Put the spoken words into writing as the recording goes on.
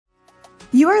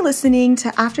You are listening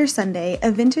to After Sunday,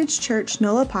 a Vintage Church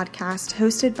NOLA podcast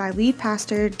hosted by lead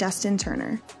pastor Dustin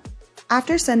Turner.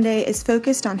 After Sunday is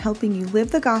focused on helping you live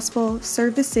the gospel,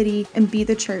 serve the city, and be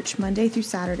the church Monday through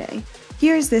Saturday.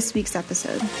 Here is this week's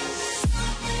episode.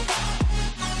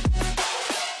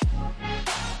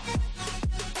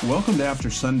 Welcome to After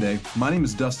Sunday. My name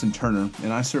is Dustin Turner,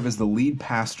 and I serve as the lead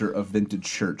pastor of Vintage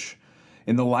Church.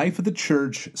 In the life of the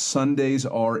church, Sundays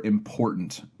are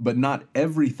important, but not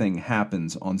everything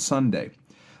happens on Sunday.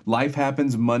 Life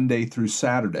happens Monday through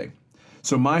Saturday.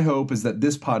 So my hope is that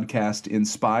this podcast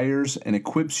inspires and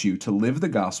equips you to live the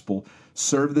gospel,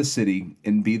 serve the city,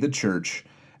 and be the church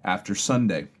after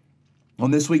Sunday. On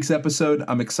this week's episode,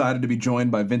 I'm excited to be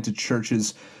joined by Vintage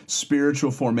Church's spiritual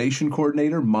formation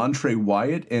coordinator, Montray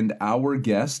Wyatt, and our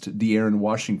guest, DeAron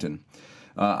Washington.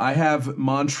 I have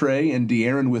Montray and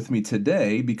DeAron with me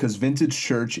today because Vintage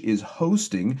Church is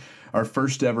hosting our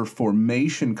first ever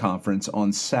formation conference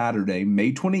on Saturday,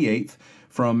 May 28th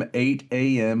from 8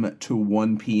 a.m. to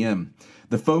 1 p.m.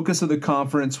 The focus of the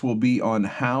conference will be on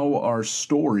how our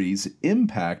stories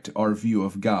impact our view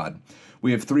of God.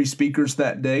 We have three speakers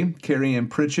that day, Carrie Ann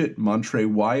Pritchett, Montray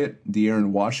Wyatt, DeAron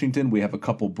Washington. We have a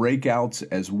couple breakouts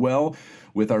as well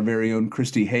with our very own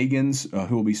Christy Hagans,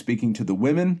 who will be speaking to the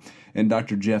women, and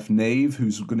Dr. Jeff Nave,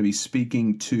 who's going to be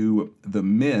speaking to the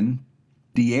men.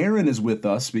 DeAron is with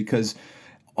us because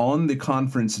on the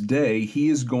conference day, he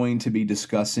is going to be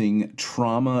discussing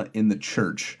trauma in the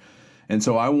church. And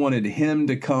so I wanted him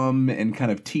to come and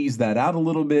kind of tease that out a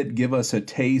little bit, give us a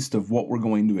taste of what we're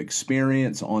going to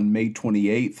experience on May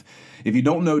 28th. If you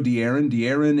don't know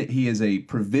DeAron, he is a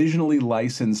provisionally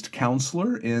licensed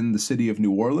counselor in the city of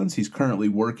New Orleans. He's currently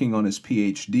working on his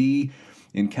PhD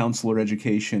in counselor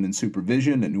education and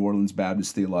supervision at New Orleans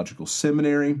Baptist Theological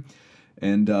Seminary.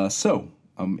 And so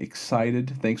I'm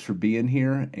excited. Thanks for being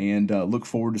here, and look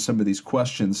forward to some of these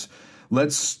questions.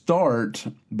 Let's start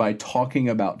by talking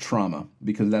about trauma,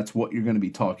 because that's what you're going to be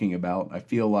talking about. I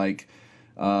feel like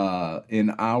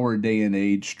in our day and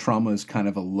age, trauma is kind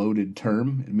of a loaded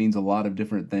term. It means a lot of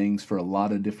different things for a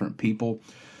lot of different people.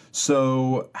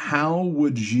 So how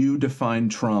would you define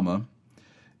trauma,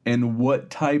 and what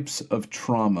types of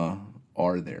trauma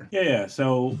are there? Yeah.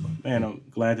 So, man, I'm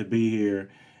glad to be here.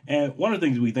 And one of the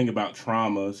things we think about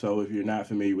trauma, so if you're not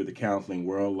familiar with the counseling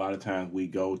world, a lot of times we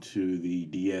go to the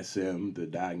DSM, the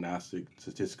Diagnostic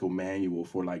Statistical Manual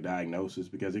for like diagnosis,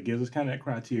 because it gives us kind of that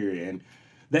criteria. And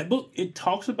that book, it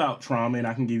talks about trauma, and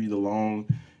I can give you the long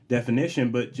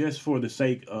definition, but just for the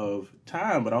sake of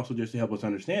time, but also just to help us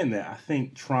understand that, I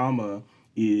think trauma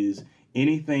is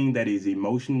anything that is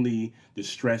emotionally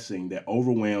distressing, that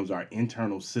overwhelms our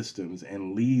internal systems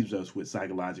and leaves us with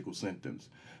psychological symptoms.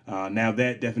 Now,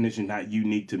 that definition is not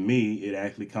unique to me. It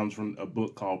actually comes from a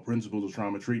book called Principles of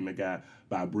Trauma Treatment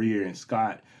by Breer and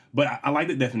Scott. But I like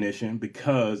the definition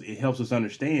because it helps us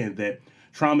understand that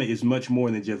trauma is much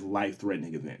more than just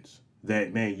life-threatening events.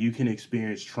 That, man, you can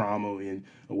experience trauma in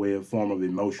a form of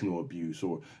emotional abuse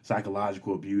or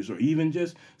psychological abuse or even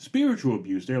just spiritual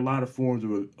abuse. There are a lot of forms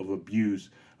of abuse.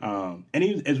 And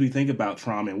even as we think about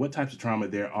trauma and what types of trauma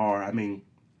there are, I mean,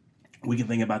 we can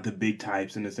think about the big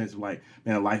types in the sense of like,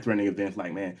 man, life-threatening events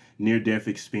like, man, near-death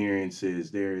experiences.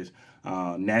 There's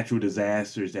natural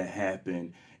disasters that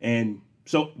happen. And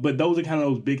so, but those are kind of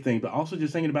those big things. But also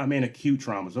just thinking about, man, acute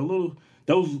traumas.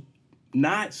 Those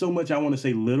not so much, I want to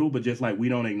say little, but just like we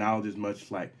don't acknowledge as much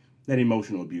like that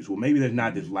emotional abuse. Well, maybe there's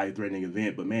not this life-threatening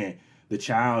event, but man, the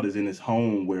child is in this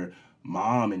home where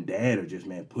mom and dad are just,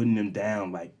 man, putting them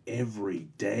down like every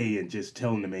day and just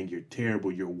telling them, man, you're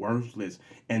terrible, you're worthless.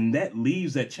 And that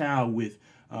leaves that child with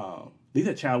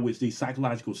these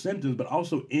psychological symptoms, but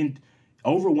also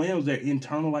overwhelms their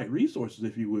internal like resources,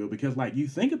 if you will, because like you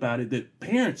think about it, that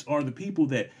parents are the people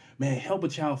that, man, help a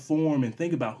child form and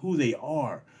think about who they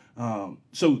are.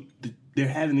 So they're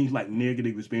having these like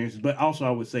negative experiences, but also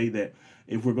I would say that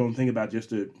if we're going to think about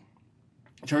just the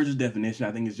church's definition,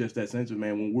 I think it's just that sense of,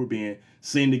 man, when we're being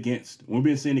sinned against,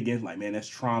 like, man, that's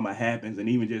trauma happens. And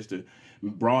even just to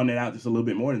broaden it out just a little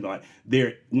bit more, like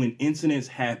when incidents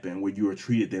happen where you are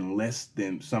treated than less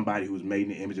than somebody who's made in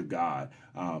the image of God,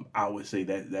 I would say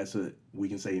we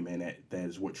can say, man, that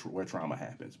is where trauma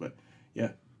happens. But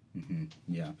yeah. Mm-hmm.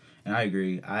 Yeah, and I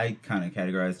agree. I kind of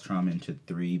categorize trauma into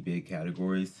three big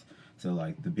categories. So,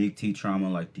 like, the big T trauma,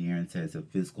 like DeAron says, of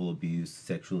physical abuse,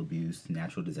 sexual abuse,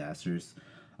 natural disasters.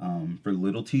 For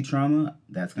little T trauma,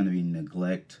 that's going to be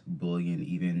neglect, bullying,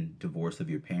 even divorce of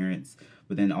your parents.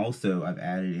 But then also, I've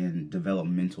added in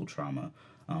developmental trauma.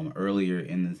 Earlier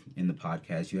in the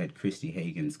podcast, you had Christy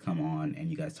Hagans come on,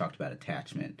 and you guys talked about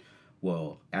attachment.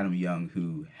 Adam Young,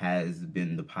 who has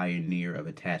been the pioneer of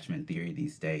attachment theory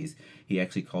these days, he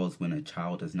actually calls when a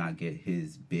child does not get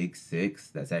his big six,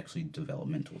 that's actually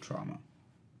developmental trauma.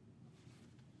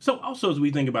 So also, as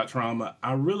we think about trauma,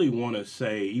 I really want to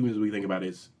say, even as we think about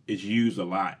it, it's used a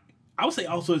lot. I would say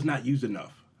also it's not used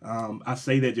enough. I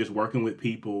say that just working with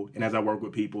people, and as I work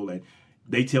with people, and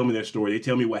they tell me their story, they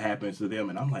tell me what happens to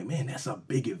them, and I'm like, man, that's a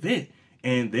big event.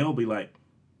 And they'll be like,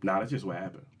 nah, that's just what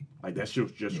happened. Like, that's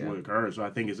just what occurred. So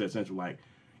I think it's that sense of, like,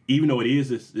 even though it is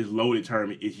this loaded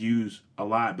term, it's used a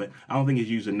lot, but I don't think it's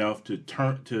used enough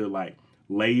to like,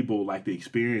 label, like, the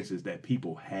experiences that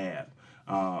people have.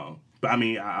 But I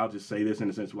mean, I'll just say this in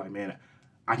the sense of, like, man,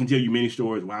 I can tell you many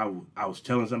stories where I was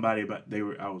telling somebody about,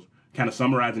 I was kind of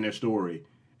summarizing their story,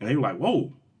 and they were like,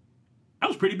 whoa, that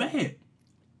was pretty bad.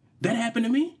 That happened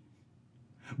to me.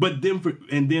 But then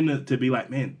to be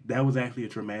like, man, that was actually a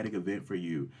traumatic event for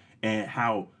you, and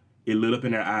how it lit up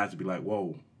in their eyes to be like,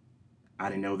 whoa, I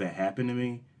didn't know that happened to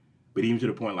me. But even to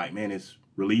the point, like, man, it's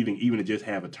relieving even to just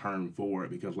have a term for it,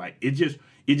 because, like, it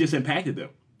just impacted them.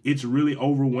 It's really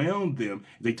overwhelmed them.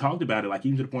 They talked about it, like,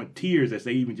 even to the point of tears, as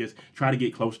they even just try to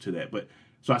get close to that. But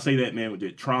so I say that, man,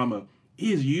 that trauma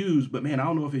is used, but man, I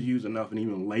don't know if it's used enough and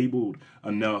even labeled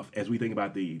enough as we think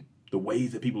about the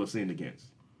ways that people are sinned against.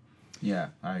 Yeah,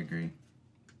 I agree.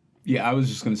 Yeah, I was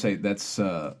just going to say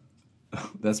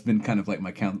that's been kind of like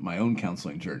my own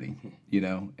counseling journey, you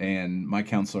know. And my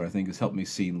counselor, I think, has helped me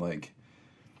see, like,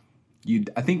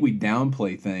 I think we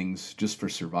downplay things just for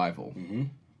survival. Mm-hmm.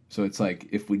 So it's like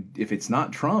if it's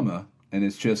not trauma and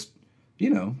it's just, you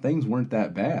know, things weren't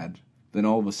that bad, then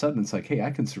all of a sudden it's like, hey, I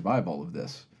can survive all of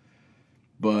this.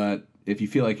 But if you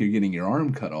feel like you're getting your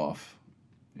arm cut off,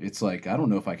 it's like, I don't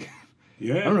know if I can.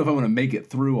 Yeah. I don't know if I'm going to make it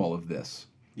through all of this.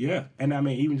 Yeah. And I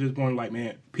mean, even just going, like,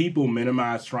 man, people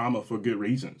minimize trauma for good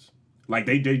reasons. Like,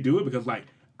 they do it because, like,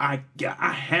 I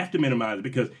have to minimize it,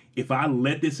 because if I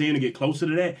let this in and get closer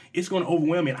to that, it's going to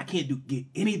overwhelm me and I can't get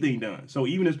anything done. So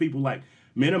even as people, like,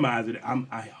 minimize it,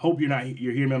 I hope you're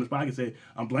hearing me on this podcast and say,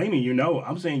 I'm blaming you. No,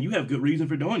 I'm saying you have good reason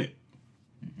for doing it.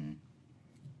 Mm-hmm.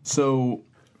 So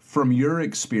from your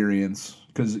experience,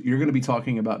 because you're going to be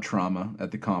talking about trauma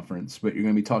at the conference, but you're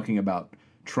going to be talking about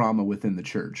trauma within the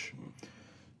church,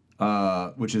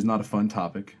 which is not a fun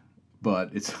topic,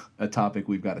 but it's a topic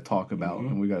we've got to talk about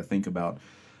and we've got to think about.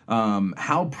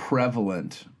 How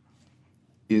prevalent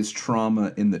is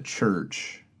trauma in the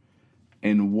church,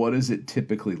 and what does it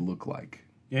typically look like?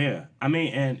 Yeah, I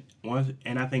mean,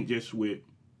 and I think just with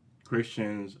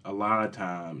Christians, a lot of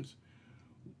times,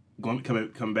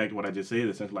 coming back to what I just said,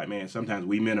 the sense, like, man, sometimes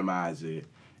we minimize it,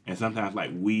 and sometimes,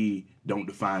 like, we don't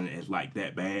define it as, like,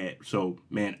 that bad. So,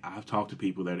 man, I've talked to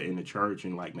people that are in the church,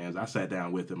 and, like, man, as I sat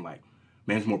down with them, like,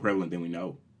 man, it's more prevalent than we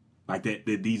know. Like, that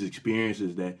these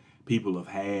experiences that people have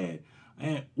had,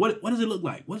 and what does it look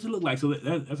like? What does it look like? So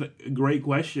that's a great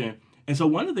question. And so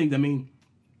one of the things, I mean,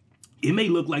 it may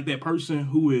look like that person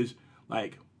who is,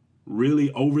 like,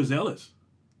 really overzealous.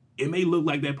 It may look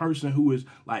like that person who is,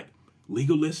 like,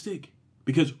 legalistic.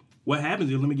 Because what happens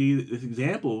is, let me give you this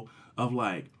example of,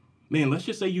 like, man, let's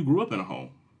just say you grew up in a home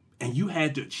and you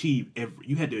had to achieve.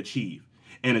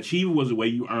 And achieving was the way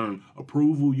you earn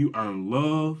approval, you earn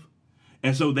love.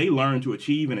 And so they learned to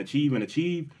achieve and achieve and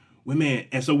achieve. Well, man,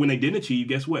 and so when they didn't achieve,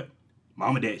 guess what?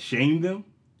 Mom and dad shamed them.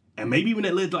 And maybe even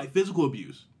that led to, like, physical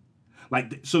abuse.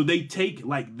 Like, so they take,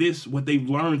 like, this, what they've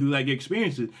learned through, like,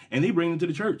 experiences, and they bring them to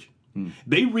the church.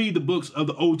 They read the books of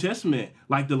the Old Testament,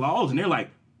 like the laws, and they're like,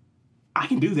 I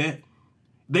can do that.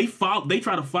 They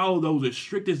try to follow those as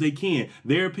strict as they can.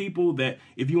 There are people that,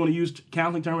 if you want to use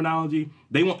counseling terminology,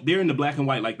 they're in the black and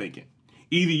white, like, thinking.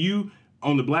 Either you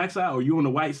on the black side or you on the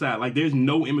white side. Like, there's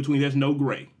no in between. There's no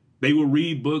gray. They will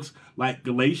read books like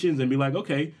Galatians and be like,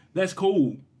 okay, that's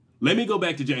cool. Let me go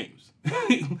back to James.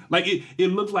 Like, it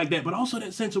looks like that, but also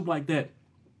that sense of, like, that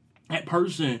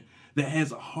person that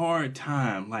has a hard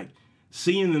time, like,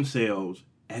 seeing themselves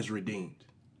as redeemed.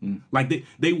 Like,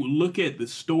 they would look at the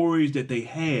stories that they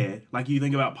had. Like, you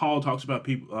think about, Paul talks about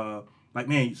people, like,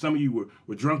 man, some of you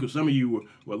were drunken, some of you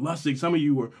were lusting, some of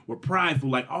you were prideful.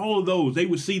 Like, all of those, they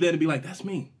would see that and be like, that's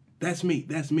me, that's me,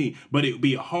 that's me. But it would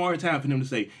be a hard time for them to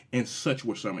say, and such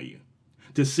were some of you.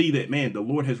 To see that, man, the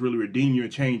Lord has really redeemed you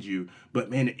and changed you. But,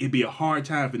 man, it'd be a hard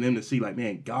time for them to see, like,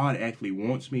 man, God actually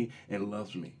wants me and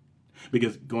loves me.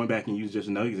 Because going back and use just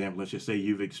another example, let's just say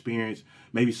you've experienced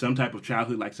maybe some type of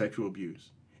childhood, like sexual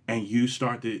abuse. And you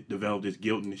start to develop this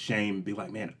guilt and this shame and be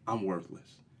like, man, I'm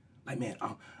worthless. Like, man,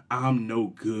 I'm no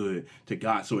good to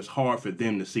God. So it's hard for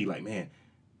them to see, like, man,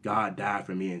 God died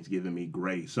for me and is giving me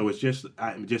grace. So it's just,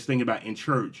 I'm just thinking about in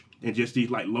church and just these,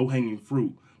 like, low-hanging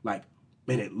fruit. Like,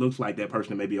 man, it looks like that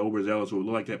person may be overzealous, or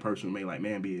look like that person may like,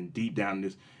 man, being deep down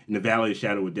in the valley of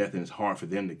shadow of death, and it's hard for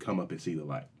them to come up and see the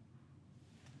light.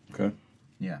 Okay.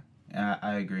 Yeah,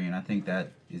 I agree, and I think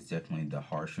that is definitely the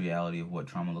harsh reality of what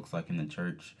trauma looks like in the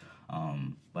church.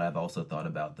 But I've also thought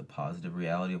about the positive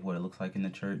reality of what it looks like in the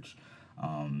church.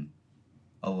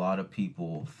 A lot of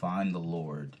people find the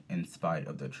Lord in spite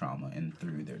of their trauma and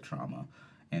through their trauma.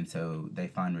 And so they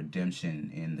find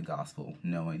redemption in the gospel,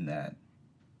 knowing that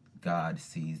God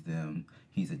sees them,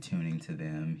 He's attuning to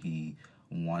them, He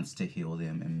wants to heal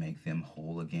them and make them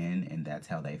whole again, and that's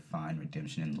how they find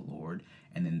redemption in the Lord.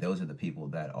 And then those are the people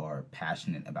that are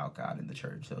passionate about God in the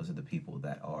church. Those are the people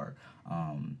that are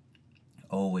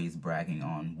always bragging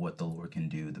on what the Lord can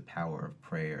do, the power of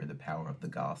prayer, the power of the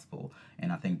gospel.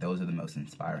 And I think those are the most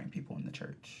inspiring people in the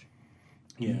church.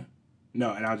 Yeah.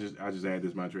 No, and I'll just add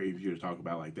this, Montray, if you to talk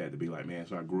about like that, to be like, man,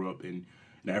 so I grew up in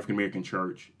an African-American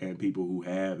church, and people who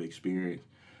have experienced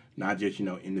not just,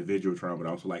 individual trauma, but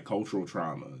also like cultural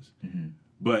traumas. Mm-hmm.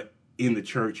 But in the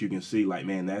church, you can see like,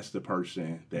 man, that's the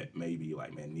person that may be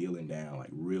like, man, kneeling down,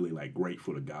 like really like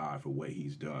grateful to God for what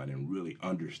He's done and really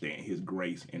understand His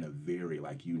grace in a very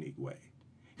like unique way.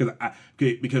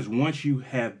 Because once you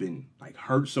have been like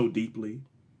hurt so deeply,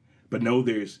 but know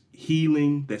there's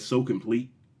healing that's so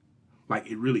complete, like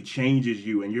it really changes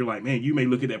you, and you're like, man, you may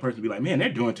look at that person and be like, man, they're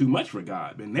doing too much for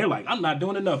God, and they're like, I'm not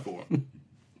doing enough for Him.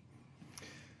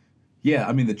 Yeah,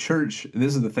 I mean, the church,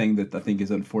 this is the thing that I think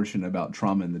is unfortunate about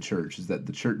trauma in the church, is that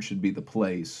the church should be the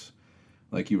place,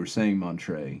 like you were saying,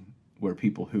 Montray, where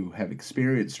people who have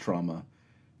experienced trauma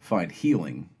find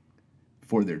healing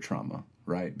for their trauma,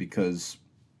 right? Because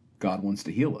God wants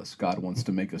to heal us. God wants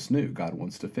to make us new. God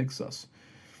wants to fix us.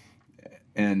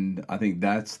 And I think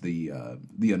that's the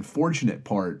unfortunate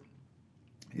part,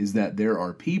 is that there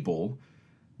are people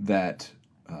that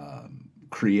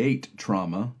create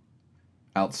trauma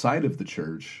outside of the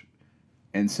church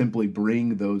and simply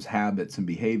bring those habits and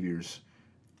behaviors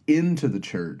into the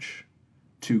church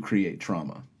to create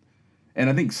trauma. And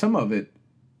I think some of it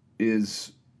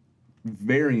is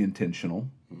very intentional,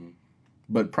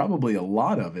 but probably a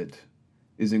lot of it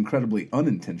is incredibly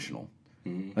unintentional.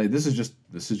 Mm-hmm. Like, this is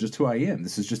just who I am.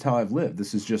 This is just how I've lived.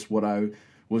 This is just what I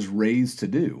was raised to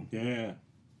do. Yeah.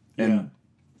 And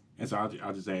so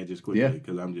I'll just add just quickly,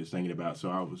 because I'm just thinking about, so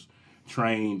I was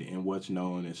trained in what's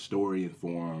known as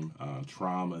story-informed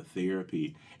trauma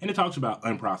therapy. And it talks about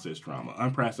unprocessed trauma.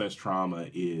 Unprocessed trauma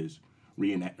is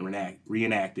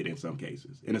reenacted in some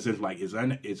cases. In a sense, like it's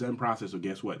unprocessed, so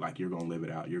guess what? Like, you're going to live it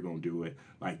out. You're going to do it.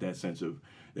 Like that sense of,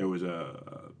 there was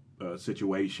a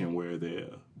situation where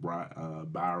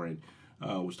Byron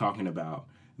was talking about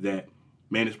that,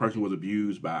 man, this person was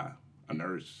abused by a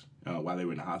nurse while they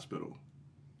were in the hospital.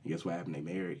 And guess what happened? They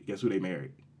married. Guess who they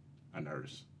married? A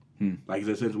nurse. Like, it's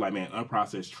essentially like, man,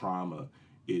 unprocessed trauma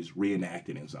is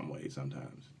reenacted in some ways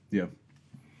sometimes. Yeah.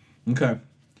 Okay.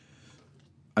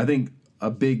 I think a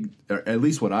big, or at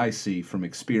least what I see from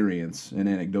experience and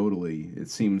anecdotally, it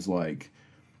seems like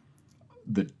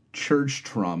the church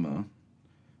trauma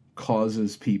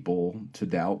causes people to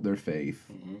doubt their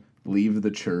faith, leave the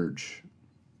church,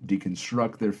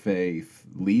 deconstruct their faith,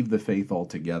 leave the faith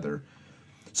altogether.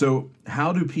 So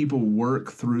how do people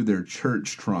work through their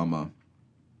church trauma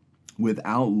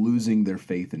without losing their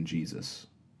faith in Jesus?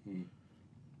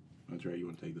 Montray, you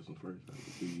want to take this one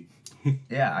first?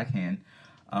 Yeah, I can.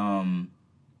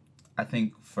 I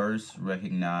think first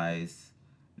recognize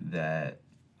that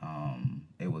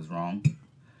it was wrong,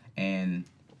 and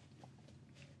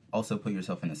also put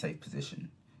yourself in a safe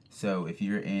position. So if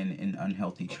you're in an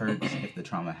unhealthy church, if the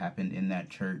trauma happened in that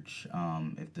church,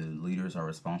 if the leaders are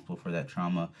responsible for that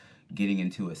trauma, getting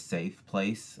into a safe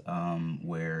place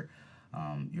where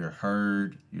you're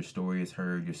heard, your story is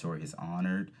heard, your story is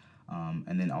honored,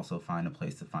 and then also find a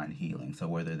place to find healing. So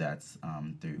whether that's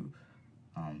through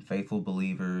faithful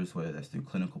believers, whether that's through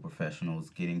clinical professionals,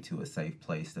 getting to a safe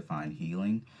place to find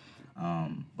healing,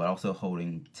 but also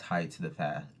holding tight to the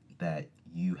fact that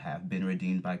you have been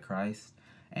redeemed by Christ,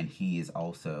 and He is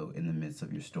also in the midst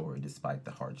of your story despite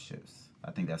the hardships.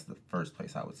 I think that's the first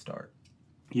place I would start.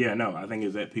 Yeah, no, I think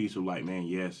it's that piece of like, man,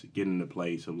 yes, getting in the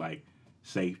place of like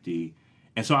safety.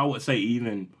 And so I would say,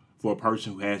 even for a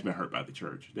person who has been hurt by the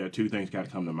church, there are two things got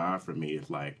to come to mind for me. It's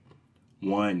like,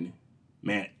 one,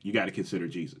 man, you got to consider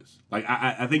Jesus. Like,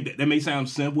 I think that may sound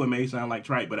simple, it may sound like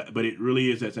trite, but it really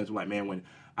is that sense of like, man, when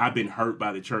I've been hurt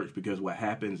by the church, because what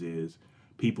happens is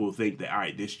people think that, all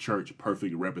right, this church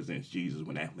perfectly represents Jesus,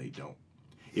 when actually they don't.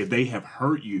 If they have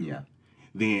hurt you,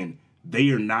 then they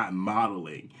are not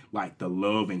modeling like the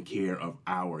love and care of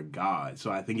our God. So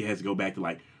I think it has to go back to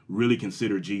like really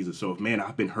consider Jesus. So if, man,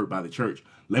 I've been hurt by the church,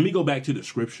 let me go back to the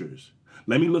scriptures.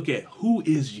 Let me look at who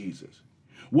is Jesus.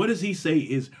 What does he say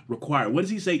is required? What does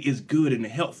he say is good and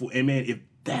helpful? And man, if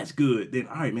that's good, then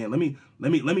all right, man, let me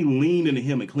lean into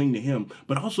him and cling to him.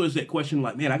 But also it's that question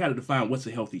like, man, I got to define what's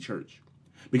a healthy church.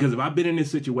 Because if I've been in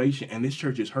this situation and this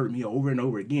church has hurt me over and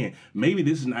over again, maybe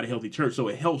this is not a healthy church. So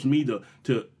it helps me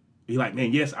to be like,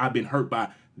 man, yes, I've been hurt by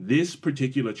this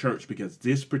particular church because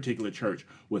this particular church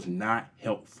was not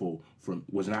helpful.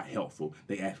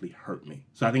 They actually hurt me.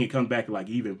 So I think it comes back to like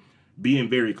even being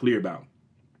very clear about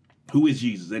who is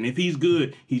Jesus. And if he's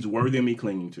good, he's worthy of me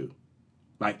clinging to.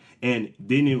 Like, and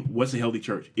then what's a healthy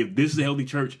church? If this is a healthy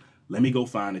church, let me go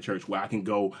find a church where I can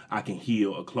go, I can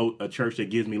heal, a church that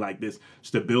gives me like this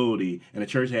stability, and a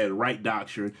church that has right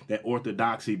doctrine, that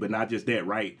orthodoxy, but not just that,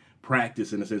 right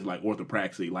practice in a sense like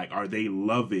orthopraxy. Like, are they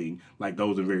loving like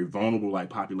those in very vulnerable like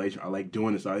population? Are like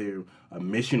doing this? Are they a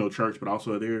missional church, but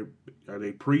also are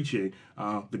they preaching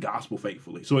the gospel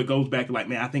faithfully? So it goes back to like,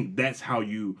 man, I think that's how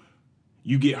you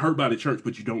get hurt by the church,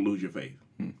 but you don't lose your faith.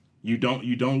 You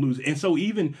don't lose. And so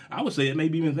even, I would say it may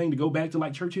be even a thing to go back to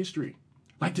like church history.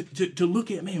 Like to look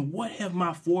at, man, what have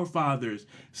my forefathers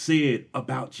said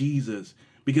about Jesus?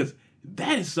 Because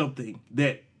that is something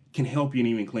that can help you and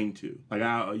even cling to. Like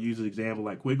I'll use an example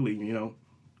like quickly,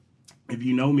 if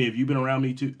you know me, if you've been around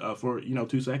me for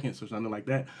 2 seconds or something like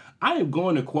that, I am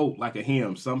going to quote like a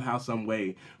hymn somehow, some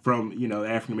way from, the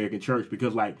African American church,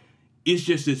 because like, it's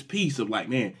just this piece of like,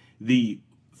 man, the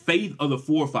faith of the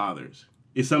forefathers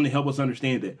is something to help us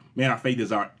understand that, man, our faith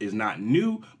is not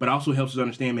new, but also helps us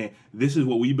understand, man, this is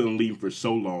what we've been believing for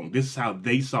so long. This is how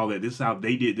they saw that. This is how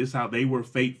they did. This is how they were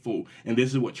faithful. And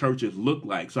this is what churches look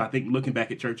like. So I think looking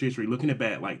back at church history, looking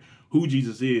at like who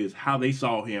Jesus is, how they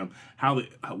saw him,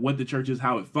 what the church is,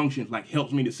 how it functions, like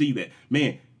helps me to see that,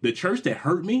 man, the church that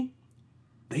hurt me,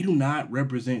 they do not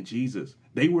represent Jesus.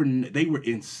 They were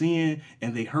in sin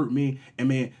and they hurt me. And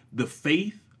man, the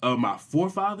faith of my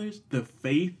forefathers, the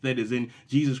faith that is in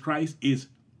Jesus Christ is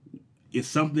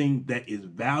something that is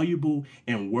valuable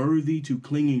and worthy to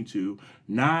clinging to,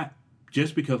 not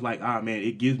just because like, man,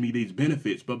 it gives me these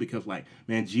benefits, but because like,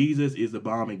 man, Jesus is the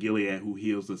balm in Gilead who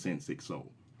heals the sin-sick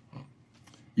soul.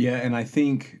 Yeah, and I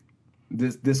think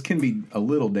this can be a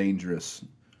little dangerous,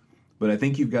 but I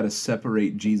think you've got to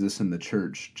separate Jesus and the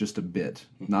church just a bit.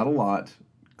 Not a lot,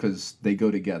 because they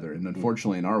go together. And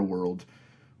unfortunately in our world,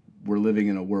 we're living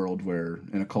in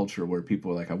a culture where people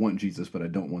are like, I want Jesus, but I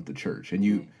don't want the church.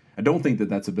 And I don't think that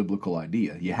that's a biblical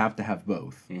idea. You have to have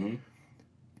both. Mm-hmm.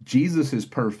 Jesus is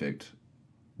perfect.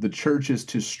 The church is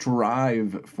to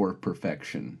strive for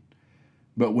perfection.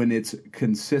 But when it's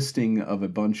consisting of a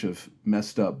bunch of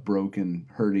messed up, broken,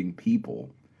 hurting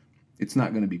people, it's not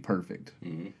going to be perfect.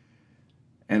 Mm-hmm.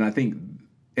 And I think,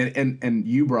 and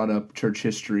you brought up church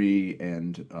history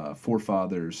and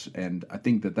forefathers, and I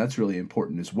think that that's really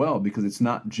important as well, because it's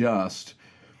not just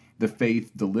the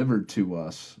faith delivered to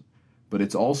us, but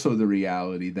it's also the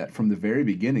reality that from the very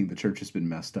beginning, the church has been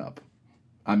messed up.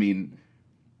 I mean,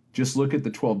 just look at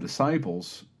the 12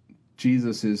 disciples.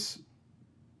 Jesus is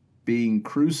being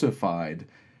crucified,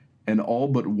 and all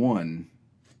but one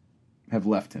have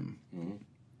left him, mm-hmm.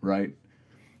 right?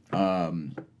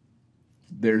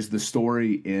 There's the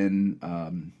story in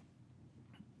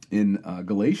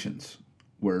Galatians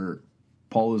where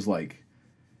Paul is like,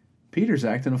 Peter's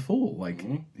acting a fool. Like,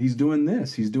 mm-hmm. he's doing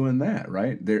this, he's doing that,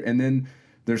 right? And then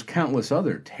there's countless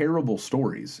other terrible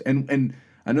stories. And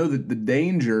I know that the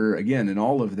danger, again, in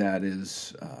all of that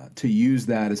is to use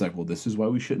that as like, well, this is why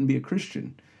we shouldn't be a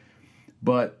Christian.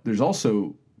 But there's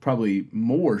also probably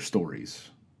more stories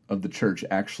of the church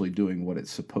actually doing what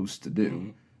it's supposed to do. Mm-hmm.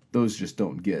 Those just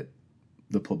don't get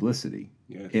the publicity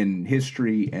in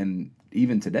history and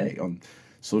even today on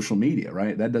social media,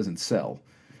 right? That doesn't sell.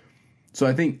 So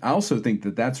I also think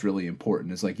that that's really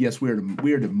important. It's like, yes, we are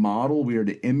to model, we are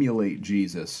to emulate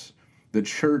Jesus. The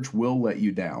church will let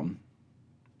you down.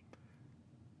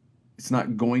 It's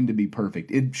not going to be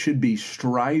perfect. It should be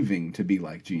striving to be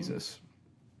like Jesus.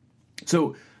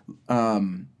 So let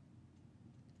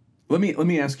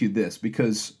me ask you this,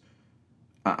 because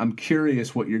I'm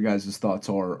curious what your guys' thoughts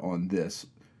are on this.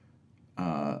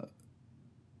 At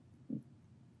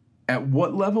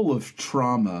what level of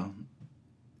trauma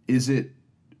is it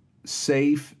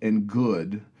safe and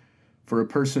good for a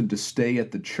person to stay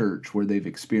at the church where they've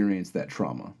experienced that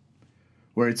trauma?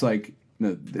 Where it's like,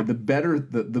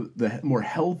 the more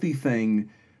healthy thing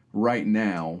right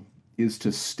now is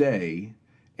to stay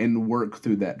and work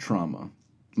through that trauma.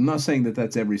 I'm not saying that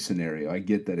that's every scenario. I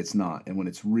get that it's not. And when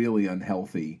it's really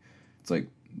unhealthy, it's like,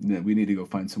 we need to go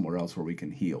find somewhere else where we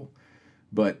can heal.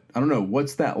 But I don't know,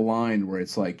 what's that line where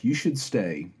it's like, you should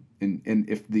stay, and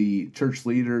if the church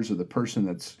leaders or the person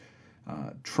that's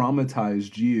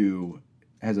traumatized you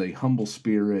has a humble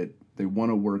spirit, they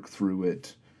want to work through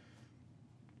it,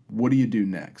 what do you do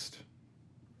next?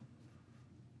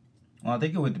 Well, I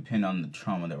think it would depend on the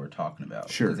trauma that we're talking about.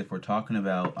 Sure. Because if we're talking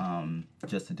about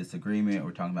just a disagreement,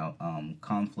 we're talking about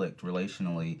conflict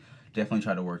relationally, definitely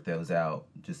try to work those out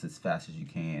just as fast as you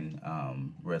can,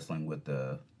 wrestling with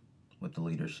the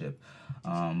leadership.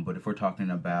 But if we're talking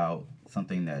about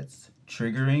something that's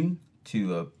triggering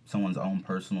to someone's own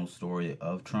personal story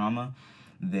of trauma,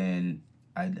 then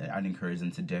I'd encourage them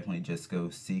to definitely just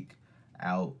go seek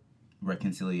out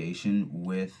reconciliation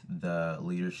with the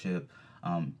leadership.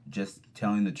 Just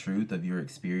telling the truth of your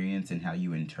experience and how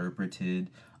you interpreted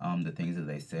the things that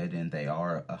they said, and they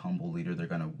are a humble leader. They're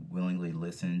going to willingly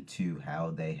listen to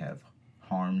how they have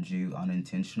harmed you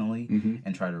unintentionally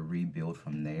and try to rebuild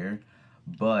from there.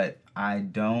 But I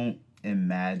don't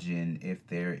imagine if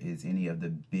there is any of the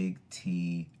big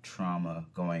T trauma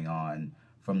going on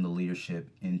from the leadership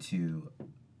into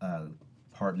a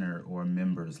partner or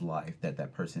member's life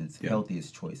that person's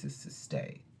healthiest choice is to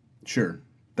stay. Sure.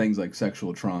 Things like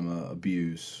sexual trauma,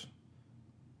 abuse,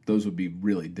 those would be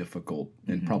really difficult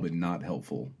and probably not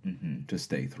helpful to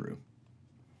stay through.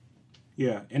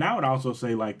 Yeah, and I would also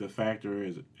say, like, the factor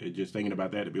is just thinking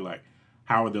about that to be like,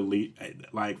 how are the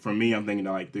like, for me, I'm thinking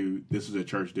like, this is a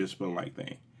church discipline like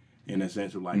thing, in a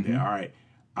sense of like that. All right,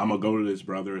 I'm gonna go to this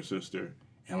brother or sister,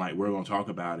 and like we're gonna talk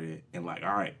about it, and like,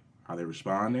 all right, are they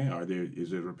responding?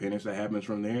 Is there repentance that happens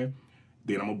from there?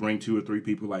 Then I'm gonna bring 2 or 3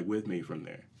 people like with me from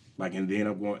there. Like, and then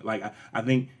I'm going, like, I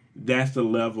think that's the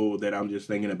level that I'm just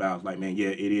thinking about. Like, man, yeah,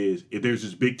 it is. If there's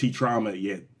this big T trauma,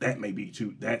 yeah, that may be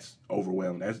that's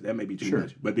overwhelming. That may be too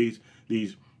much. But these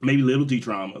maybe little T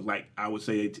traumas, like, I would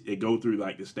say it go through,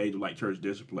 like, the stage of, like, church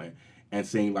discipline and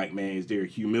seeing, like, man, is there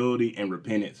humility and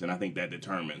repentance? And I think that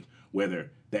determines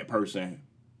whether that person,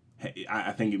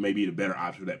 I think it may be the better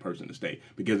option for that person to stay.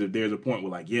 Because if there's a point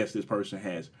where, like, yes, this person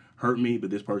has hurt me, but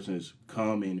this person has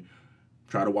come and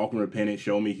try to walk in repentance,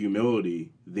 show me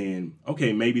humility, then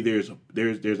okay, maybe there's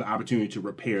an opportunity to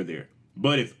repair there.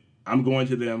 But if I'm going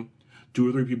to them, 2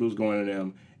 or 3 people is going to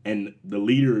them, and the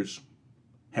leaders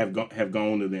have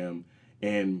gone to them,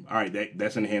 and all right,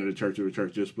 that's in the hand of the church or the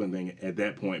church discipline thing at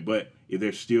that point. But if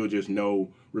there's still just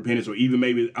no repentance, or even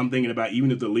maybe I'm thinking about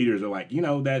even if the leaders are like,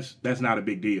 that's not a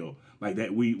big deal, like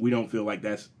that we don't feel like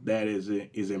that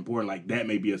is important, like that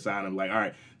may be a sign of like, all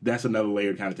right, that's another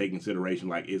layer to kind of take consideration,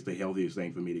 like, is the healthiest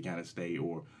thing for me to kind of stay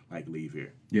or like leave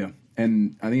here. Yeah,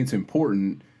 and I think it's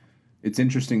important. It's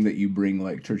interesting that you bring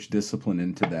like church discipline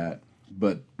into that,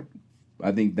 but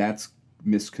I think that's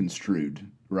misconstrued,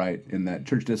 right? And that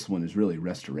church discipline is really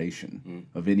restoration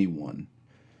of anyone.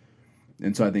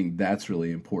 And so I think that's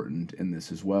really important in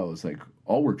this as well. It's like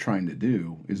all we're trying to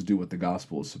do is do what the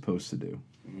gospel is supposed to do.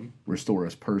 Restore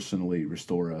us personally,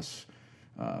 restore us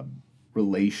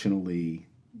relationally,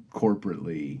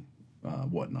 corporately,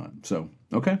 whatnot. So,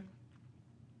 okay.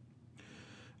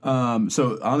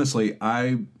 So honestly,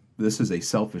 this is a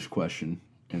selfish question,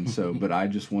 and so, but I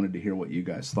just wanted to hear what you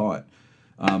guys thought.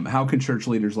 How can church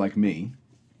leaders like me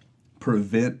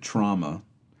prevent trauma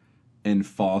and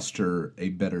foster a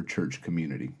better church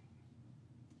community?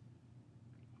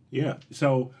 Yeah.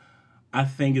 So I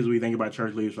think as we think about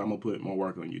church leaders, I'm gonna put more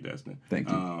work on you, Dustin. Thank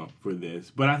you for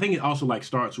this. But I think it also like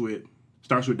starts with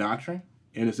doctrine,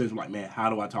 in the sense of like, man, how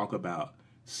do I talk about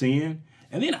sin?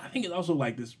 And then I think it's also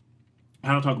like this: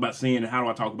 how do I talk about sin, and how do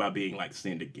I talk about being like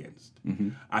sinned against?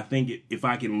 I think if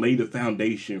I can lay the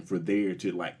foundation for there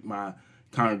to like my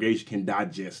congregation can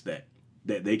digest that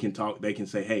they can talk, they can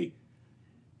say, hey,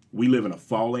 we live in a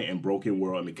fallen and broken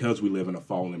world, and because we live in a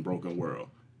fallen and broken world,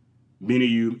 many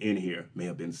of you in here may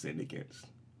have been sinned against,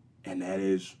 and that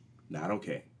is not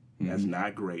okay. That's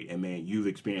not great, and man, you've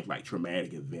experienced like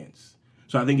traumatic events.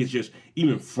 So I think it's just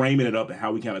even framing it up and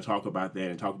how we kind of talk about that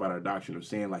and talk about our doctrine of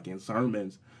sin, like in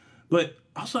sermons. But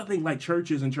also I think like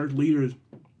churches and church leaders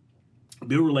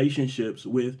build relationships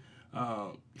with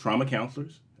trauma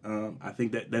counselors. I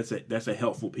think that's a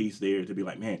helpful piece there to be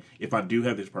like, man, if I do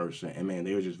have this person and man,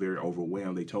 they were just very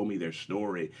overwhelmed, they told me their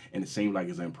story and it seemed like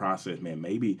it's in process, man,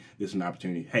 maybe this is an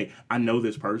opportunity. Hey, I know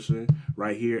this person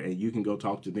right here, and you can go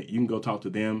talk to them. You can go talk to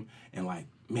them, and like,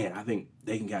 man, I think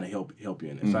they can kind of help you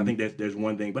in this. So I think there's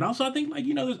one thing, but also I think like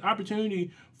there's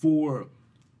opportunity for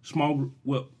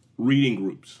reading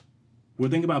groups. We're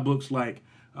thinking about books like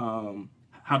How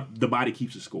the Body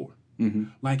Keeps a Score.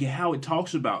 Like, and how it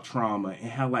talks about trauma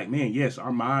and how, like, man, yes,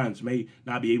 our minds may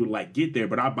not be able to, like, get there,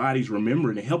 but our bodies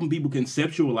remember it, and helping people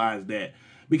conceptualize that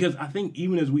because I think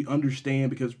even as we understand,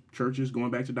 because churches,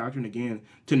 going back to doctrine again,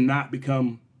 to not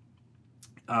become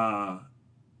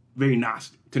very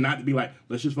Gnostic, to not be like,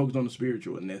 let's just focus on the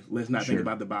spiritual and let's not think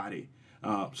about the body.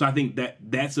 So I think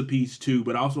that's a piece too,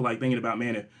 but also like thinking about,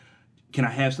 man, can I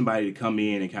have somebody to come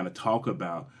in and kind of talk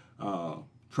about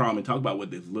trauma and talk about what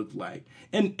this looks like,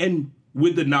 and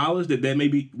with the knowledge that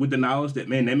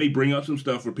man, that may bring up some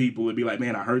stuff for people. It'd be like,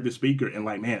 man, I heard the speaker and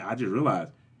like, man, I just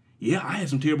realized, yeah, I had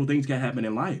some terrible things that happen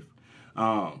in life.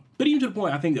 But even to the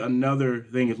point, I think another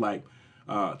thing is like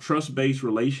trust-based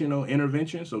relational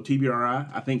intervention. So TBRI,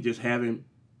 I think just having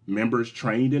members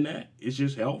trained in that is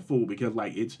just helpful, because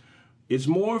like it's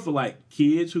more for like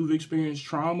kids who've experienced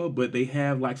trauma, but they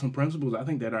have like some principles I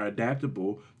think that are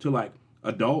adaptable to like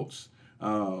adults.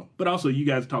 But also you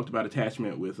guys talked about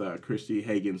attachment with Christy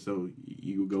Hagen, so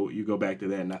you go back to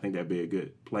that, and I think that'd be a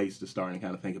good place to start and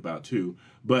kind of think about too.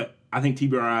 But I think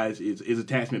TBRI is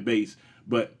attachment based,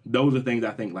 but those are things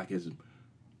I think like as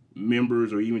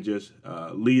members or even just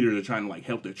leaders are trying to like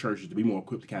help their churches to be more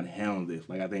equipped to kind of handle this.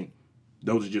 Like I think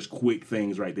those are just quick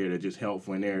things right there that are just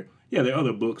helpful. And there are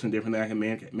other books and different things I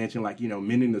can mention, like,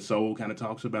 Mending the Soul kind of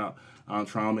talks about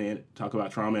trauma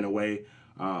in a way.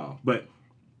 But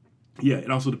yeah,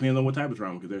 it also depends on what type of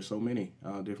trauma, because there's so many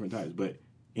different types. But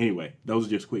anyway, those are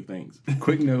just quick things.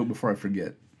 Quick note before I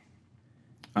forget.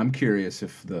 I'm curious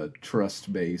if the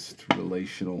trust-based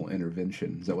relational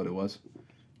intervention, is that what it was,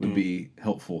 would be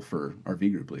helpful for our V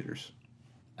group leaders.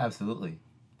 Absolutely.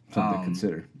 Something to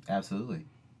consider. Absolutely.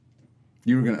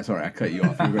 You were gonna. Sorry, I cut you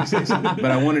off. You were gonna say something, but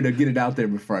I wanted to get it out there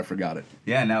before I forgot it.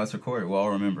 Yeah, now it's recorded. We'll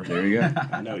all remember. There you go.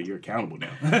 I know you're accountable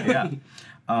now. Yeah.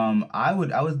 I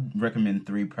would recommend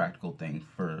 3 practical things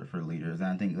for leaders, and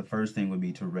I think the first thing would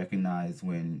be to recognize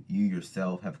when you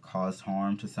yourself have caused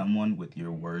harm to someone with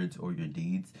your words or your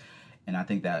deeds. And I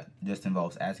think that just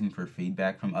involves asking for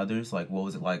feedback from others. Like, what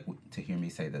was it like to hear me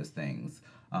say those things?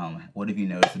 What have you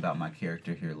noticed about my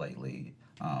character here lately?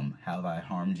 Have I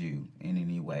harmed you in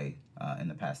any way in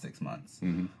the past 6 months?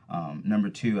 Mm-hmm. Number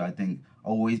 2, I think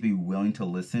always be willing to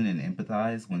listen and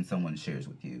empathize when someone shares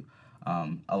with you.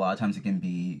 A lot of times it can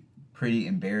be pretty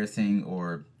embarrassing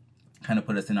or kind of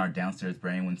put us in our downstairs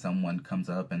brain when someone comes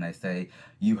up and they say,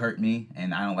 you hurt me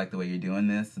and I don't like the way you're doing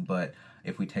this. But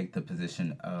if we take the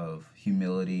position of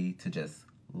humility to just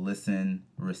listen,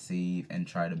 receive, and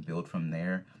try to build from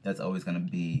there, that's always going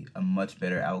to be a much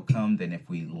better outcome than if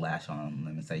we lash on them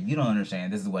and say, you don't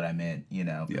understand, this is what I meant,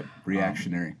 Yep,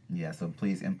 reactionary. So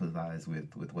please empathize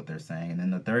with what they're saying. And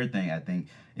then the third thing, I think,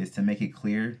 is to make it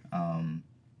clear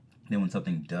that when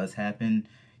something does happen,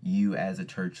 you as a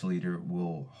church leader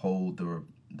will hold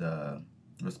the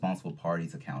responsible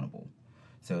parties accountable.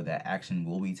 So that action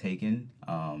will be taken,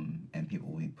 and people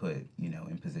will be put,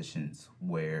 in positions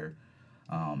where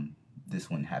this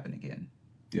wouldn't happen again.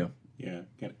 Yeah. Yeah.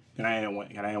 Can I add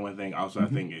one thing? Also,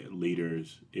 mm-hmm. I think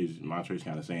leaders Montray's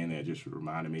kind of saying that, just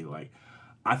reminded me, like,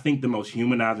 I think the most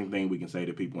humanizing thing we can say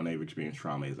to people when they've experienced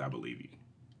trauma is, I believe you.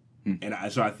 Mm-hmm.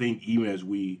 And so I think even as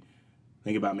we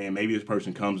think about, man, maybe this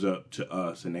person comes up to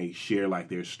us and they share like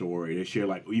their story. They share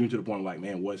like, even to the point of like,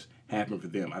 man, what's happened for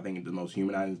them. I think the most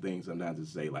humanizing thing sometimes is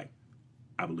to say like,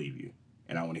 I believe you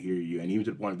and I want to hear you. And even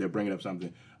to the point of they're bringing up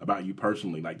something about you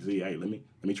personally, like, see, hey, let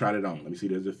me try that on. Let me see,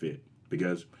 does it fit?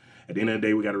 Because at the end of the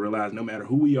day, we got to realize no matter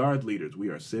who we are as leaders, we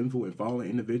are sinful and fallen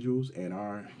individuals, and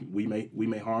we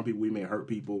may harm people, we may hurt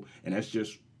people, and that's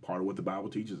just part of what the Bible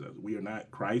teaches us. We are not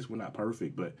Christ, we're not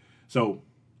perfect, but so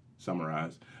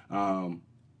summarize,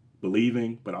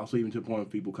 believing, but also even to the point of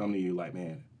people come to you like,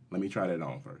 man, let me try that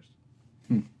on first.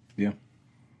 Yeah.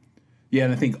 Yeah,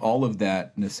 and I think all of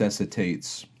that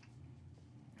necessitates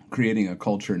creating a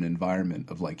culture and environment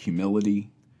of like humility,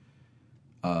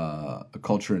 a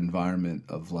culture environment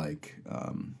of like,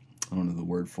 I don't know the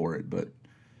word for it, but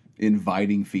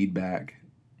inviting feedback,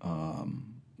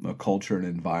 a culture and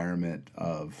environment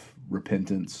of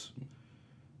repentance.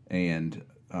 And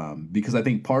because I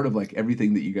think part of like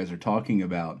everything that you guys are talking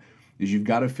about is you've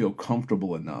got to feel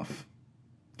comfortable enough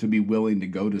to be willing to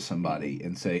go to somebody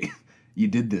and say, you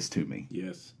did this to me.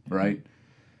 Yes. Right?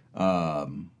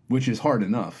 Which is hard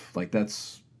enough. Like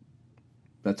that's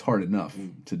hard enough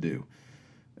to do.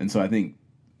 And so I think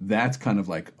that's kind of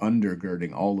like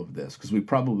undergirding all of this, because we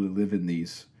probably live in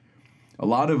these, a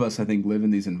lot of us I think live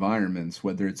in these environments,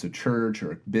 whether it's a church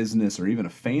or a business or even a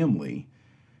family,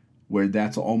 where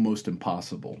that's almost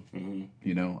impossible.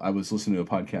 Mm-hmm. I was listening to a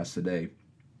podcast today,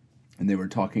 and they were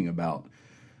talking about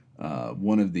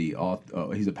one of the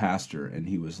he's a pastor, and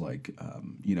he was like,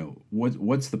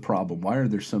 what's the problem? Why are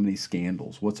there so many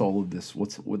scandals? What's all of this?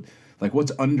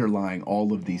 What's underlying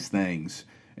all of these things?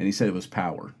 And he said it was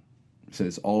power. He said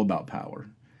it's all about power.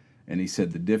 And he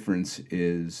said the difference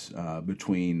is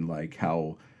between like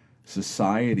how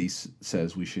society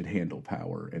says we should handle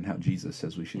power and how Jesus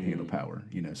says we should handle power.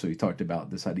 You know, so he talked about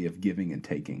this idea of giving and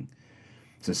taking.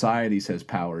 Society says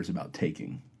power is about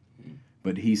taking,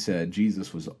 but he said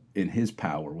Jesus was in his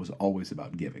power was always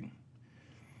about giving.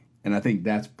 And I think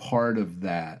that's part of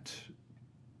that,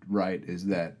 right? Is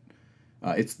that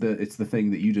it's the thing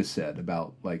that you just said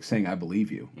about like saying I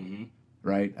believe you,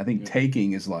 right? I think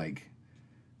taking is like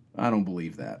I don't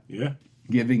believe that. Yeah.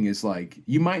 Giving is like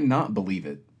you might not believe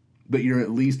it, but you're at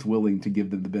least willing to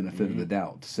give them the benefit of the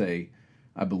doubt to say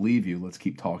I believe you. Let's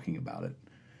keep talking about it.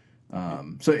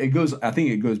 So it goes. I think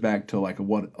it goes back to like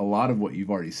what a lot of what you've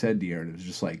already said, DeAron. Is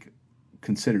just like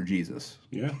consider Jesus.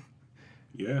 Yeah.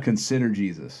 Consider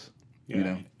Jesus. Yeah. You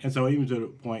know. And so even to the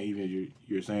point, even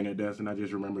you're saying that, Dustin, I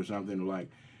just remember something like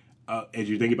as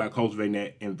you think about cultivating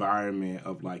that environment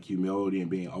of like humility and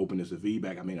being openness to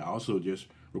feedback. I mean, it also just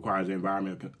requires an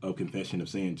environment of confession of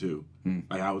sin too.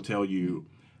 Like I would tell you,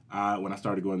 when I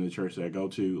started going to the church that I go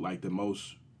to, like the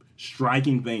most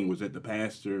striking thing was that the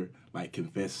pastor like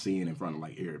confessed sin in front of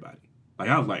like everybody. Like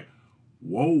I was like,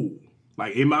 whoa.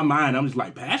 Like in my mind, I'm just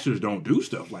like, pastors don't do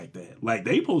stuff like that. Like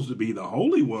they supposed to be the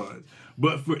holy ones.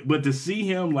 But to see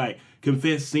him like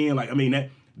confess sin, like I mean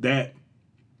that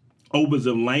opens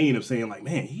a lane of saying like,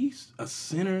 man, he's a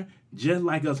sinner just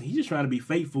like us. He's just trying to be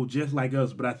faithful just like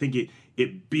us. But I think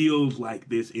it builds like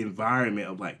this environment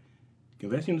of like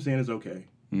confessing sin is okay.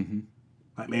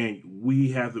 Like man,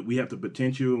 we have the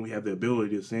potential and we have the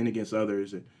ability to sin against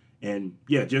others and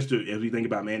yeah, just to, as we think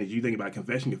about, man, as you think about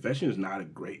confession is not a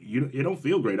great, it don't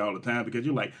feel great all the time because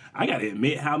you're like, I got to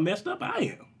admit how messed up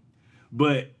I am.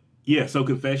 But yeah, so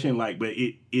confession, like, but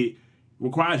it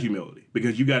requires humility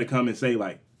because you got to come and say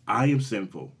like, I am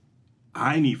sinful.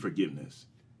 I need forgiveness.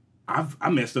 I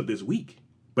messed up this week.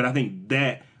 But I think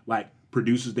that like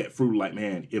produces that fruit. Like,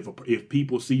 man, if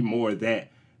people see more of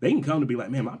that, they can come to be like,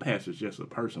 man, my pastor's just a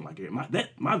person like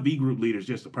my V group leader's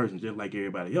just a person just like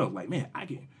everybody else. Like, man, I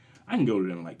can go to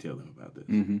them and like tell them about this.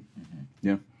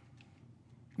 Yeah.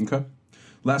 Okay.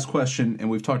 Last question, and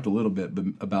we've talked a little bit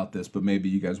about this, but maybe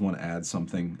you guys want to add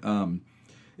something.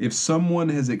 If someone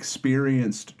has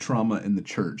experienced trauma in the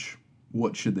church,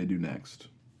 what should they do next?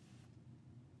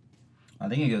 I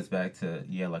think it goes back to,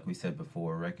 like we said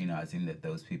before, recognizing that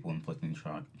those people inflicting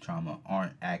trauma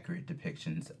aren't accurate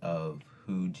depictions of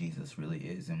who Jesus really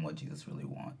is and what Jesus really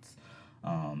wants.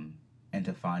 And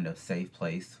to find a safe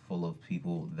place full of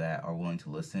people that are willing to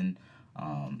listen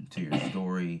to your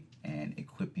story and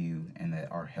equip you and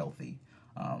that are healthy.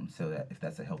 So that if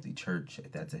that's a healthy church,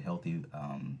 if that's a healthy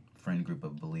friend group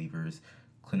of believers,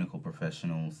 clinical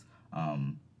professionals,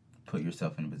 put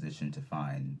yourself in a position to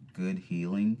find good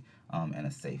healing and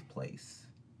a safe place.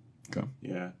 Okay.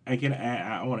 Yeah. And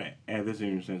I want to add this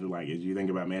in the sense of like, as you think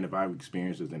about, man, if I've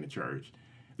experienced this in the church,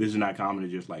 this is not common to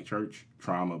just like church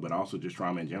trauma, but also just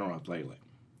trauma in general. I play like,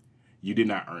 you did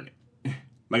not earn it.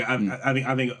 Like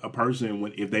I think a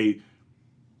person if they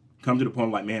come to the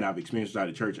point like, man, I've experienced this out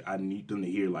of church, I need them to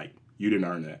hear like, you didn't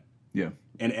earn that. Yeah.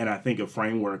 And I think a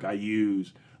framework I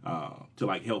use to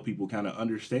like help people kind of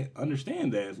understand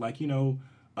that is like,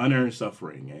 unearned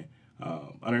suffering.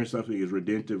 And unearned suffering is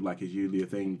redemptive, like it's usually a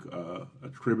thing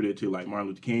attributed to like Martin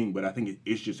Luther King, but I think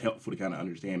it's just helpful to kind of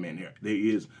understand, man, there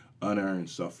is unearned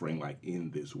suffering like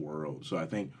in this world. So I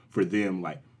think for them,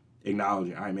 like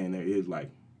acknowledging, all right, man, there is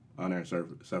like unearned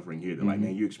suffering here. That like,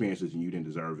 man, you experienced this and you didn't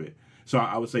deserve it. So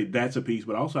I would say that's a piece,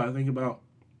 but also I think about,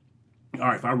 all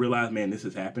right, if I realize, man, this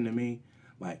has happened to me,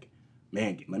 like,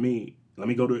 man, let me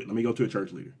go to a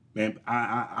church leader. Man,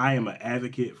 I am an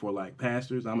advocate for like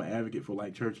pastors. I'm an advocate for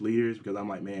like church leaders because I'm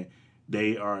like, man,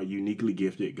 they are uniquely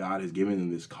gifted. God has given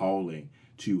them this calling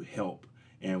to help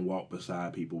and walk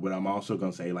beside people. But I'm also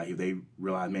going to say, like, if they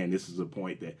realize, man, this is a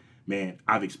point that, man,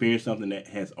 I've experienced something that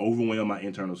has overwhelmed my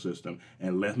internal system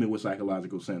and left me with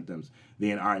psychological symptoms,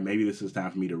 then, all right, maybe this is time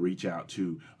for me to reach out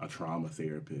to a trauma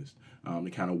therapist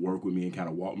to kind of work with me and kind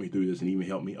of walk me through this and even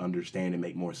help me understand and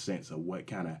make more sense of what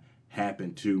kind of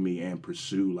happened to me and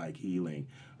pursue, like, healing.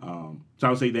 So I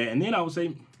would say that. And then I would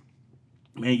say,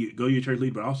 man, you go to your church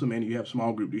leader, but also, man, you have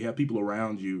small group. You have people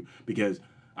around you because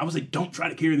I would say don't try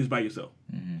to carry this by yourself.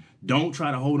 Don't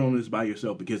try to hold on to this by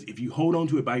yourself because if you hold on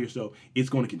to it by yourself, it's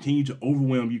going to continue to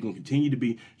overwhelm you. You're going to continue to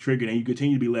be triggered and you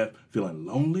continue to be left feeling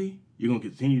lonely. You're going to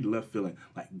continue to left feeling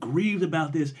like grieved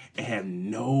about this and have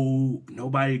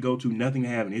nobody to go to, nothing to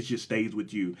have, and it just stays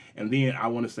with you. And then I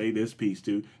want to say this piece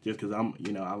too, just because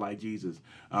I like Jesus.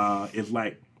 It's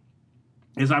like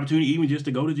it's an opportunity even just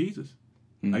to go to Jesus.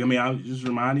 Like, I mean, I was just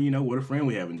reminding, what a friend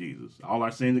we have in Jesus. All our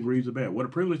sins and griefs are bare. What a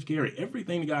privilege to carry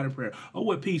everything to God in prayer. Oh,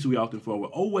 what peace we often forward.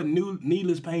 Oh, what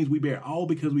needless pains we bear. All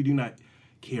because we do not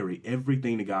carry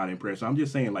everything to God in prayer. So I'm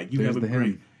just saying, like, you have a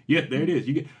great... Yeah, there it is.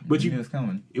 It was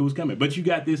coming. It was coming. But you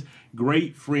got this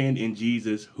great friend in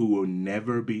Jesus who will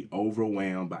never be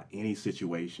overwhelmed by any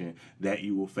situation that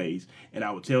you will face. And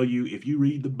I will tell you, if you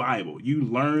read the Bible, you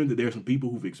learn that there are some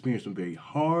people who've experienced some very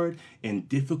hard and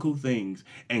difficult things,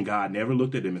 and God never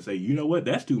looked at them and said, you know what,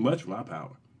 that's too much for my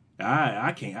power.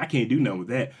 I can't do nothing with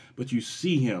that. But you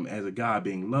see him as a God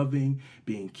being loving,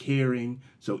 being caring.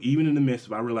 So even in the midst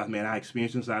of, I realize, man, I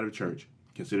experienced inside of the church,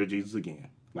 consider Jesus again.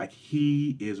 Like,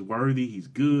 he is worthy, he's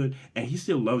good, and he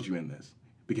still loves you in this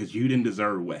because you didn't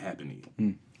deserve what happened to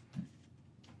you.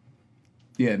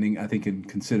 Yeah, and I think in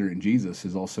considering Jesus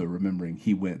is also remembering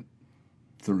he went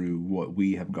through what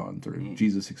we have gone through.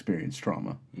 Jesus experienced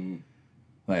trauma.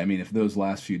 Like, I mean, if those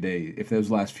last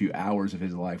few hours of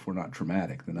his life were not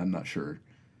traumatic, then I'm not sure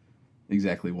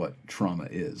exactly what trauma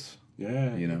is.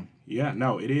 Yeah. Yeah,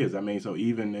 no, it is. I mean, so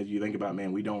even as you think about,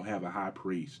 man, we don't have a high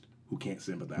priest who can't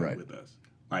sympathize with us.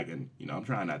 Like, and, I'm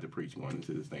trying not to preach going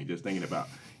into this thing, just thinking about,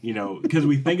 because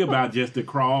we think about just the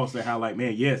cross and how, like,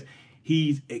 man, yes,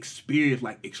 he's experienced,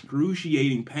 like,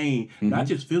 excruciating pain, not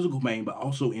just physical pain, but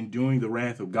also enduring the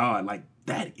wrath of God. Like,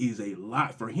 that is a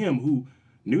lot for him who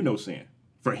knew no sin.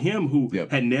 For him who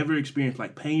had never experienced,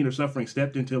 like, pain or suffering,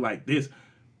 stepped into, like, this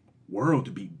world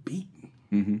to be beaten.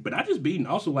 But not just beaten,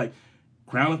 also, like,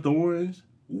 crown of thorns,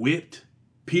 whipped,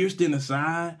 pierced in the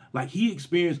side. Like, he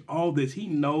experienced all this. He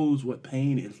knows what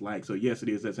pain is like. So yes, it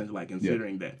is essentially like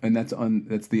considering that. And that's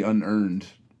the unearned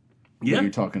that you're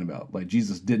talking about. Like,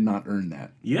 Jesus did not earn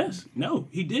that. Yes. No,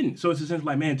 he didn't. So it's essentially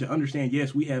like, man, to understand,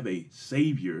 yes, we have a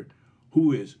Savior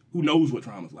who knows what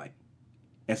trauma's like.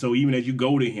 And so even as you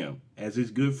go to him as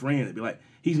his good friend, it'd be like,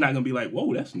 he's not gonna be like,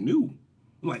 whoa, that's new.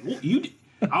 Like, what,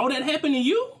 all that happened to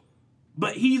you?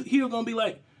 But he's gonna be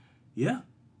like, yeah,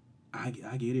 I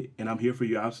get it, and I'm here for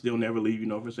you. I'll still never leave you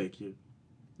nor forsake you.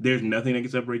 There's nothing that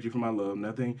can separate you from my love.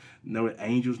 Nothing, no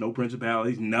angels, no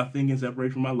principalities. Nothing can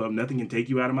separate from my love. Nothing can take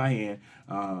you out of my hand.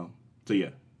 So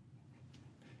yeah.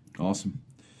 Awesome.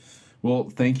 Well,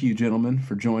 thank you, gentlemen,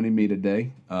 for joining me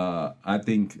today. I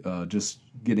think just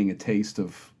getting a taste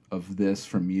of this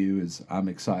from you is I'm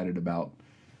excited about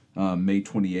May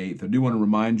 28th. I do want to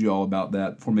remind you all about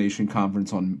that formation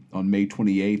conference on May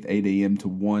 28th, 8 a.m. to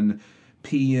 1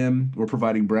 p.m. We're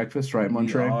providing breakfast, right,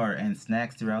 Montray? We are, and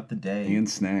snacks throughout the day. And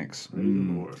snacks.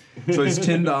 So it's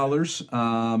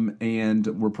 $10, and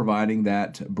we're providing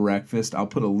that breakfast. I'll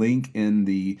put a link in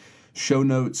the show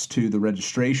notes to the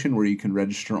registration where you can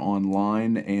register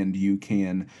online and you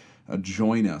can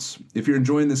join us. If you're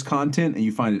enjoying this content and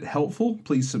you find it helpful,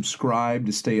 please subscribe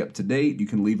to stay up to date. You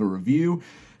can leave a review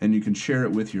and you can share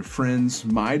it with your friends.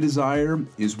 My desire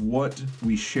is what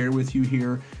we share with you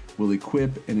here will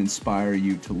equip and inspire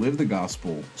you to live the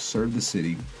gospel, serve the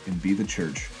city, and be the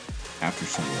church after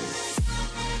Sunday.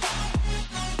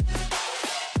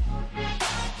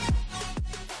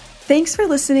 Thanks for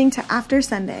listening to After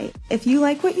Sunday. If you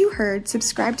like what you heard,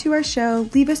 subscribe to our show,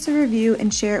 leave us a review,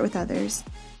 and share it with others.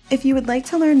 If you would like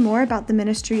to learn more about the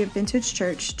ministry of Vintage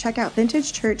Church, check out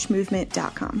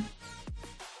vintagechurchmovement.com.